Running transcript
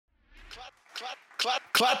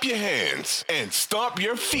Clap your hands and stomp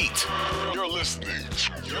your feet. You're listening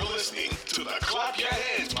to the Clap Your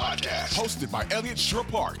Hands podcast, hosted by Elliot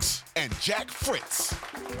Shore-Parks and Jack Fritz.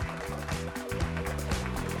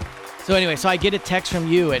 So anyway, I get a text from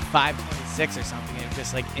you at 5:26 or something, and it's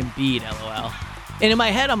just like Embiid, LOL. And in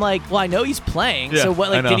my head, I'm like, well, I know he's playing. Yeah, so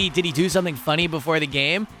what? Like, I know. did he do something funny before the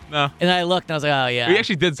game? No. And I looked, and I was like, oh yeah. He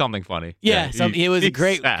actually did something funny. Yeah, it was a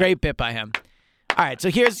great sad. bit by him. All right,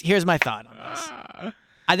 so here's my thought on this.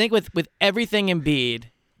 I think with everything Embiid,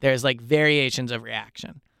 there's like variations of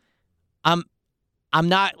reaction. I'm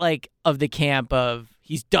not like of the camp of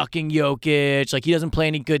he's ducking Jokic, like he doesn't play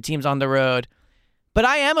any good teams on the road. But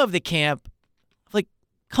I am of the camp of like,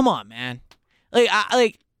 come on, man.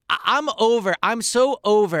 I'm so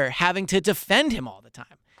over having to defend him all the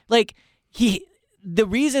time. Like the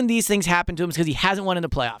reason these things happen to him is because he hasn't won in the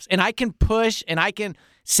playoffs. And I can push and I can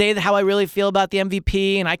say how I really feel about the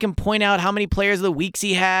MVP, and I can point out how many players of the weeks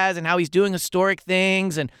he has and how he's doing historic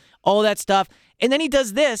things and all that stuff. And then he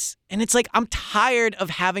does this, and it's like I'm tired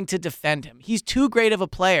of having to defend him. He's too great of a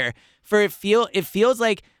player for it feels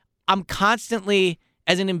like I'm constantly,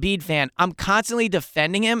 as an Embiid fan, I'm constantly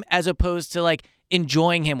defending him as opposed to like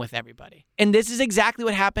enjoying him with everybody. And this is exactly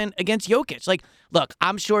what happened against Jokic. Like, look,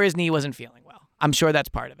 I'm sure his knee wasn't feeling well. I'm sure that's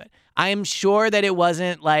part of it. I am sure that it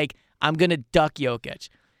wasn't like I'm going to duck Jokic.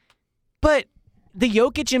 But the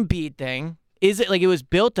Jokic Embiid thing is it like it was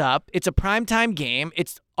built up. It's a primetime game.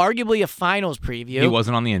 It's arguably a finals preview. He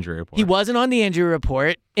wasn't on the injury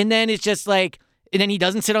report. And then it's just like, and then he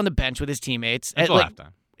doesn't sit on the bench with his teammates. Until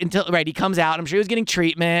halftime. He comes out. I'm sure he was getting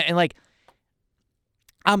treatment. And like,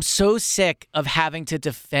 I'm so sick of having to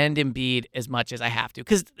defend Embiid as much as I have to.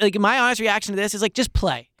 Because like my honest reaction to this is like, just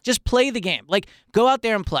play. Just play the game. Like, go out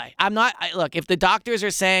there and play. Look, if the doctors are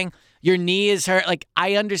saying your knee is hurt, like,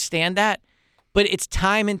 I understand that. But it's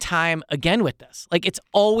time and time again with this. Like, it's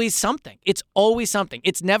always something. It's always something.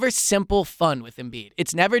 It's never simple fun with Embiid.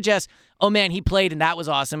 It's never just, oh, man, he played and that was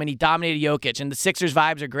awesome and he dominated Jokic and the Sixers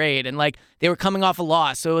vibes are great and, like, they were coming off a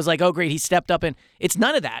loss. So it was like, oh, great, he stepped up. And it's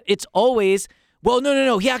none of that. It's always, well,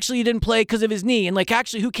 no, he actually didn't play because of his knee. And, like,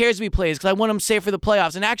 actually, who cares if he plays because I want him safe for the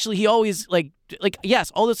playoffs. And actually, he always, like, yes,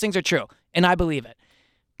 all those things are true. And I believe it.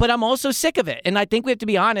 But I'm also sick of it. And I think we have to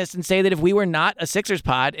be honest and say that if we were not a Sixers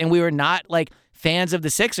pod and we were not, like, fans of the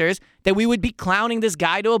Sixers, that we would be clowning this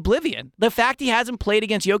guy to oblivion. The fact he hasn't played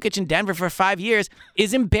against Jokic in Denver for 5 years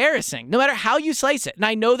is embarrassing, no matter how you slice it. And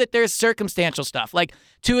I know that there's circumstantial stuff. Like,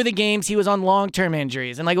 2 of the games he was on long-term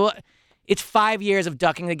injuries. And, like, well, it's 5 years of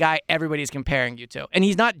ducking the guy everybody's comparing you to. And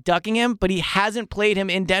he's not ducking him, but he hasn't played him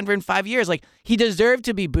in Denver in 5 years. Like, he deserved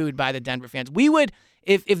to be booed by the Denver fans. We would,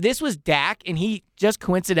 if this was Dak and he just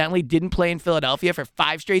coincidentally didn't play in Philadelphia for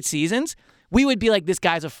 5 straight seasons, we would be like, this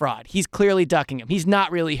guy's a fraud. He's clearly ducking him. He's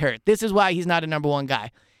not really hurt. This is why he's not a number one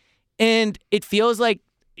guy. And it feels like,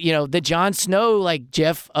 the Jon Snow, like,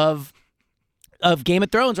 gif of Game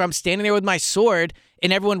of Thrones where I'm standing there with my sword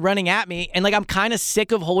and everyone running at me. And, like, I'm kind of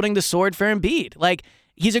sick of holding the sword for Embiid. Like,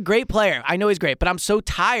 he's a great player. I know he's great, but I'm so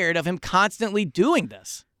tired of him constantly doing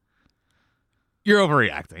this. You're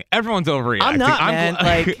overreacting. Everyone's overreacting. I'm not,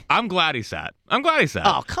 man. I'm glad he sat.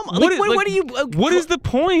 Oh, come on. What are you... What is the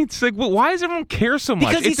point? Like, why does everyone care so much?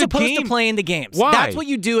 Because he's supposed to play in the games. Why? That's what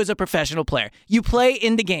you do as a professional player. You play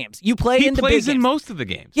in the games. You play in the big games. He plays in most of the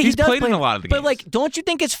games. Yeah, he's played in a lot of the games. But, like, don't you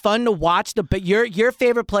think it's fun to watch your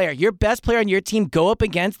favorite player, your best player on your team go up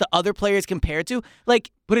against the other players compared to? Like...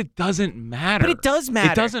 But it doesn't matter. But it does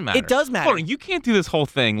matter. It doesn't matter. It does matter. Hold on, you can't do this whole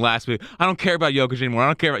thing last week. I don't care about Jokic anymore.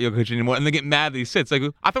 And they get mad that he sits. Like,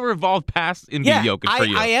 I thought we evolved past Embiid Jokic for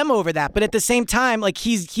you. I am over that. But at the same time, like,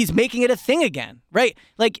 he's making it a thing again, right?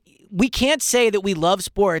 Like, we can't say that we love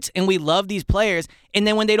sports and we love these players, and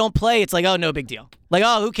then when they don't play, it's like, oh, no big deal. Like,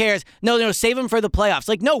 oh, who cares? No, save them for the playoffs.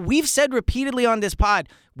 Like, no, we've said repeatedly on this pod,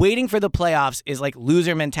 waiting for the playoffs is like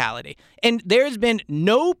loser mentality. And there's been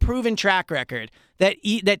no proven track record that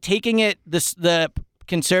taking it the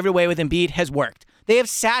conservative way with Embiid has worked. They have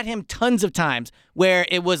sat him tons of times where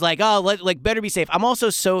it was like, oh, better be safe. I'm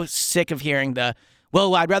also so sick of hearing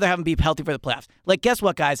well, I'd rather have him be healthy for the playoffs. Like, guess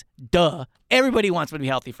what, guys? Duh. Everybody wants him to be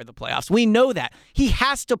healthy for the playoffs. We know that. He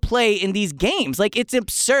has to play in these games. Like, it's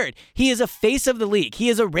absurd. He is a face of the league. He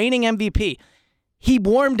is a reigning MVP. He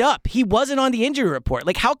warmed up. He wasn't on the injury report.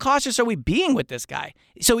 Like, how cautious are we being with this guy?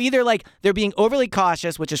 So either, like, they're being overly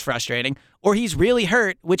cautious, which is frustrating, or he's really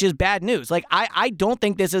hurt, which is bad news. Like, I don't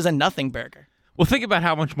think this is a nothing burger. Well, think about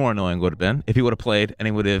how much more annoying it would have been if he would have played and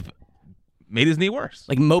he would have made his knee worse.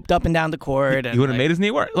 Like, moped up and down the court. He would have made his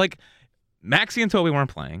knee worse. Like, Maxey and Toby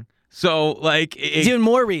weren't playing. So, like... It's even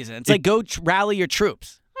more reason. It's like, go rally your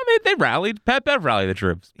troops. Well, they rallied. Pat Bev rallied the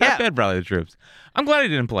troops. I'm glad he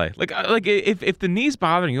didn't play. Like if the knee's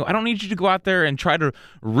bothering you, I don't need you to go out there and try to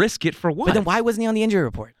risk it for what? But then why wasn't he on the injury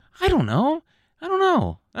report? I don't know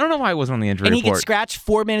why he wasn't on the injury report. And he gets scratched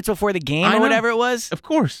 4 minutes before the game or whatever it was? Of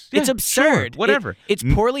course. Yeah, it's absurd. Sure, whatever. It's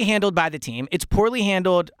poorly handled by the team. It's poorly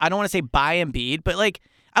handled, I don't want to say by Embiid, but like,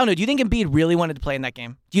 I don't know. Do you think Embiid really wanted to play in that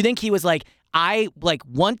game? Do you think he was like, I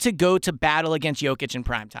want to go to battle against Jokic in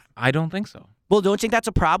primetime? I don't think so. Well, don't you think that's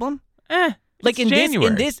a problem? Like in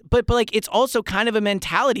January. this, but like it's also kind of a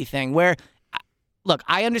mentality thing where, look,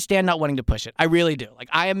 I understand not wanting to push it. I really do. Like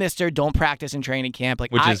I am Mr. Don't practice in training camp.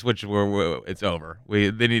 Like it's over.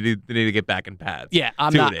 They need to get back in pads. Yeah,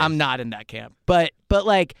 I'm not in that camp. But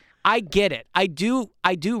like I get it. I do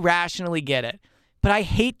rationally get it. But I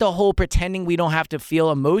hate the whole pretending we don't have to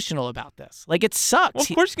feel emotional about this. Like it sucks. Well, of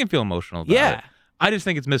course you can feel emotional about it. I just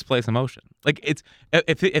think it's misplaced emotion. Like it's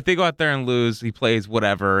if they go out there and lose, he plays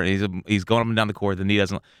whatever, and he's going up and down the court, the knee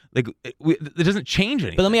doesn't it doesn't change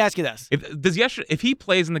anything. But let me ask you this: if he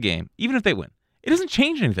plays in the game, even if they win, it doesn't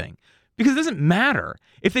change anything because it doesn't matter.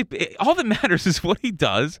 All that matters is what he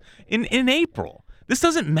does in April. This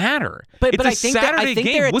doesn't matter. But it's I think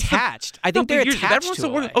they're attached. I think they're attached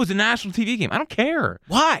to it. It's a national TV game. I don't care.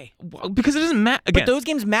 Why? Because it doesn't matter. But those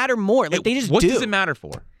games matter more. Like they just do. What does it matter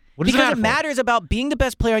for? Because it matters about being the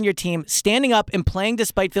best player on your team, standing up and playing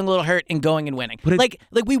despite feeling a little hurt and going and winning. Like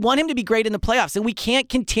we want him to be great in the playoffs, and we can't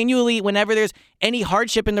continually, whenever there's any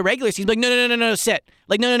hardship in the regular season, like no, sit.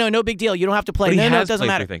 Like no big deal. You don't have to play. But no, it doesn't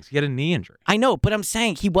matter. Things. He had a knee injury. I know, but I'm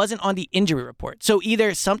saying he wasn't on the injury report. So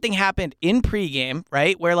either something happened in pregame,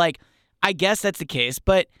 right, where like I guess that's the case,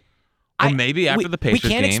 but. Or maybe after the Pacers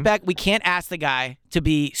game. We can't ask the guy to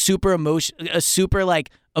be super emotionally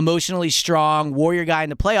strong warrior guy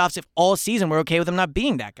in the playoffs if all season we're okay with him not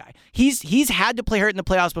being that guy. He's had to play hurt in the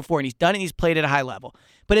playoffs before, and he's done it, and he's played at a high level.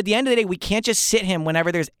 But at the end of the day, we can't just sit him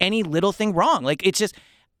whenever there's any little thing wrong. Like it's just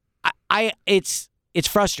it's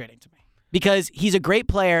frustrating to me. Because he's a great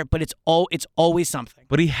player, but it's always something.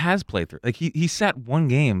 But he has played through. Like he sat one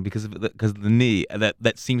game because of the knee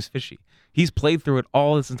that seems fishy. He's played through it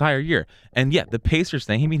all this entire year. And yeah, the Pacers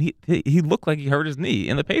thing. I mean, he looked like he hurt his knee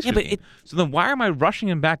in the Pacers game. So then why am I rushing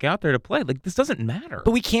him back out there to play? Like this doesn't matter.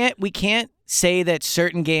 But we can't say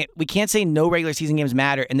that we can't say no regular season games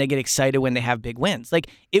matter and they get excited when they have big wins. Like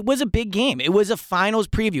it was a big game. It was a finals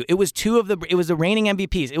preview. It was it was the reigning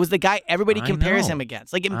MVPs. It was the guy everybody compares him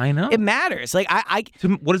against. Like I know. It matters. Like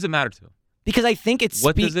what does it matter to? Because I think it's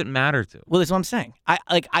what does it matter to? Well, that's what I'm saying.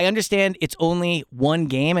 I understand it's only one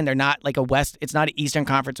game and they're not like it's not an Eastern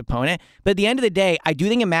Conference opponent. But at the end of the day, I do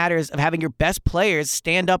think it matters of having your best players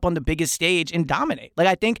stand up on the biggest stage and dominate. Like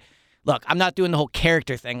I think, look, I'm not doing the whole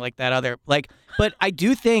character thing like that other but I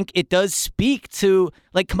do think it does speak to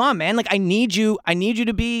like, come on, man. Like I need you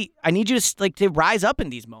to rise up in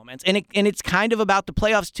these moments. And it's kind of about the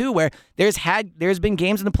playoffs too, where there's been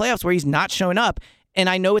games in the playoffs where he's not showing up. And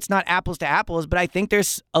I know it's not apples to apples, but I think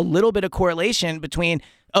there's a little bit of correlation between,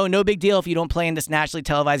 no big deal if you don't play in this nationally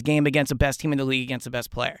televised game against the best team in the league against the best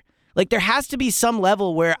player. Like there has to be some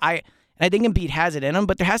level where I think Embiid has it in him,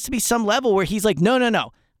 but there has to be some level where he's like,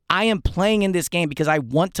 no. I am playing in this game because I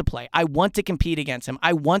want to play. I want to compete against him.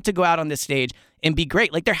 I want to go out on this stage and be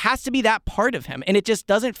great. Like there has to be that part of him. And it just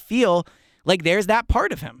doesn't feel like there's that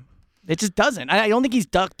part of him. It just doesn't. I don't think he's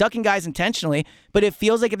ducking guys intentionally, but it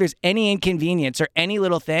feels like if there's any inconvenience or any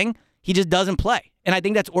little thing, he just doesn't play. And I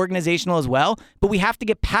think that's organizational as well, but we have to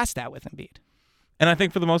get past that with Embiid. And I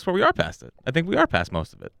think for the most part, we are past it. I think we are past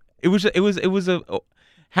most of it.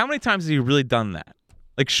 How many times has he really done that?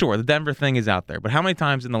 Like, sure, the Denver thing is out there, but how many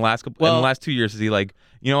times in the last 2 years is he like,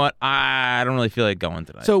 you know what, I don't really feel like going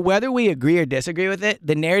tonight? So whether we agree or disagree with it,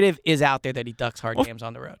 the narrative is out there that he ducks hard games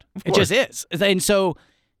on the road. It just is. And so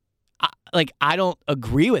I don't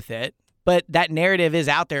agree with it, but that narrative is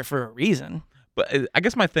out there for a reason. But I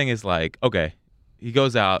guess my thing is like, okay, he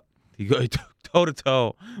goes out, he goes toe to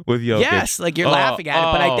toe with Jokic. Yes, like you're laughing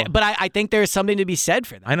at it, but I think there's something to be said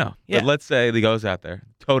for that. I know. Yeah. But let's say he goes out there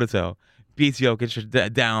toe to toe, beats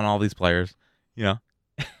Jokic down all these players, and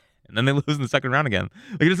then they lose in the second round again.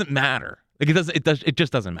 Like it doesn't matter. Like it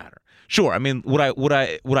just doesn't matter. Sure, I mean, would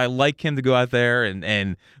I like him to go out there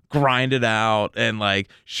and grind it out and like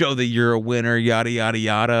show that you're a winner, yada yada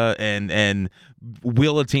yada, and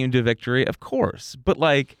will a team to victory? Of course, but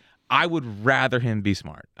like I would rather him be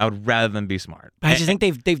smart. I would rather them be smart. I just think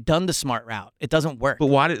they've done the smart route. It doesn't work. But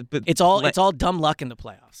why? But it's all dumb luck in the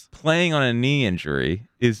playoffs. Playing on a knee injury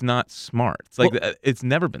is not smart. It's like it's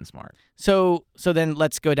never been smart. So then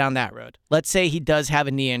let's go down that road. Let's say he does have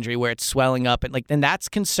a knee injury where it's swelling up, and then that's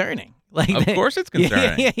concerning. Like of course it's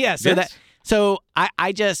concerning. Yeah. So yes. So I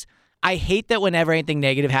hate that whenever anything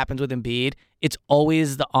negative happens with Embiid, it's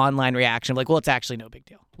always the online reaction of like, well, it's actually no big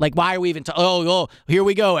deal. Like, why are we even? Here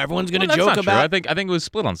we go. Everyone's going to joke about. True. I think it was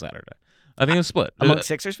split on Saturday. I think it was split among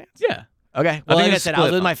Sixers fans. Yeah. Okay. Well, like I said, I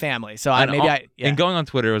was with my family, so and going on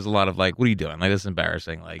Twitter was a lot of like, "What are you doing? Like, this is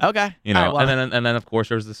embarrassing." Like, okay, you know. Right, well, and then of course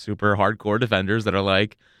there's the super hardcore defenders that are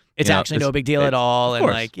like, it's actually no big deal at all, and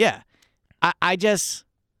like, yeah,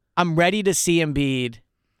 I'm ready to see Embiid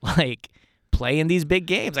like play in these big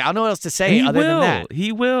games. I don't know what else to say than that.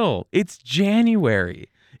 He will. It's January.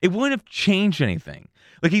 It wouldn't have changed anything.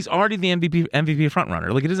 Like, he's already the MVP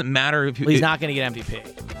frontrunner. Like, it doesn't matter if he's not going to get MVP.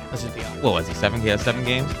 Let's just be honest. Well, is he 7 games?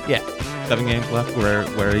 Yeah. 7 games left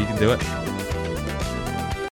where he can do it.